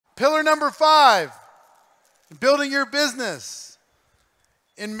Pillar number 5, in building your business,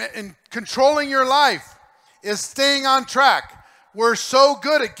 in controlling your life, is staying on track. We're so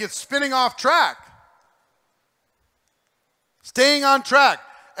good at spinning off track. Staying on track.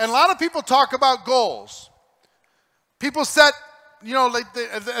 And a lot of people talk about goals. People set,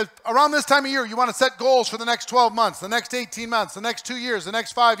 around this time of year, you want to set goals for the next 12 months, the next 18 months, the next 2 years, the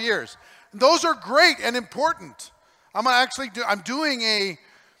next 5 years. And those are great and important. I'm doing a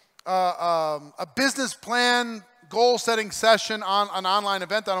business plan goal setting session on an online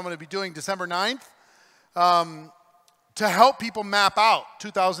event that I'm going to be doing December 9th to help people map out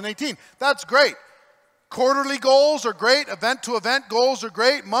 2018. That's great. Quarterly goals are great. Event to event goals are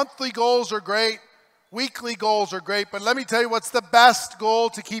great. Monthly goals are great. Weekly goals are great. But let me tell you what's the best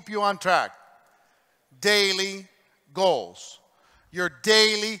goal to keep you on track. Daily goals. Your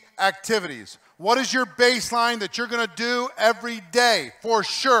daily activities. What is your baseline that you're going to do every day for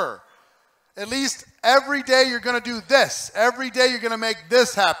sure? At least every day you're going to do this. Every day you're going to make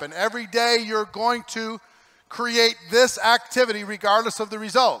this happen. Every day you're going to create this activity regardless of the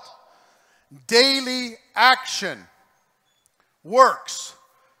result. Daily action works.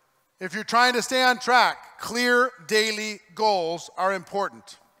 If you're trying to stay on track, clear daily goals are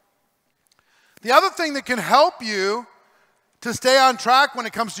important. The other thing that can help you to stay on track when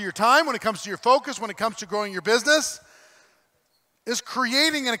it comes to your time, when it comes to your focus, when it comes to growing your business, is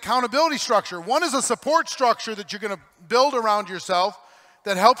creating an accountability structure. One is a support structure that you're going to build around yourself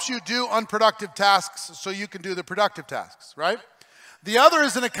that helps you do unproductive tasks so you can do the productive tasks, right? The other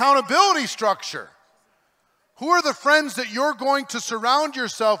is an accountability structure. Who are the friends that you're going to surround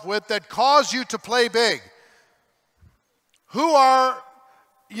yourself with that cause you to play big? Who are,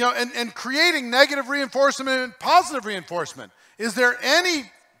 and creating negative reinforcement and positive reinforcement. Is there any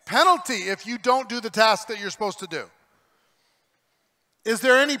penalty if you don't do the task that you're supposed to do? Is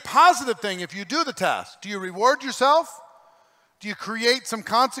there any positive thing if you do the task? Do you reward yourself? Do you create some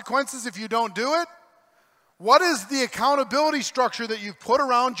consequences if you don't do it? What is the accountability structure that you've put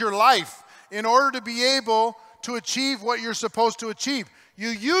around your life in order to be able to achieve what you're supposed to achieve? You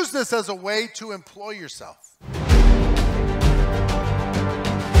use this as a way to employ yourself.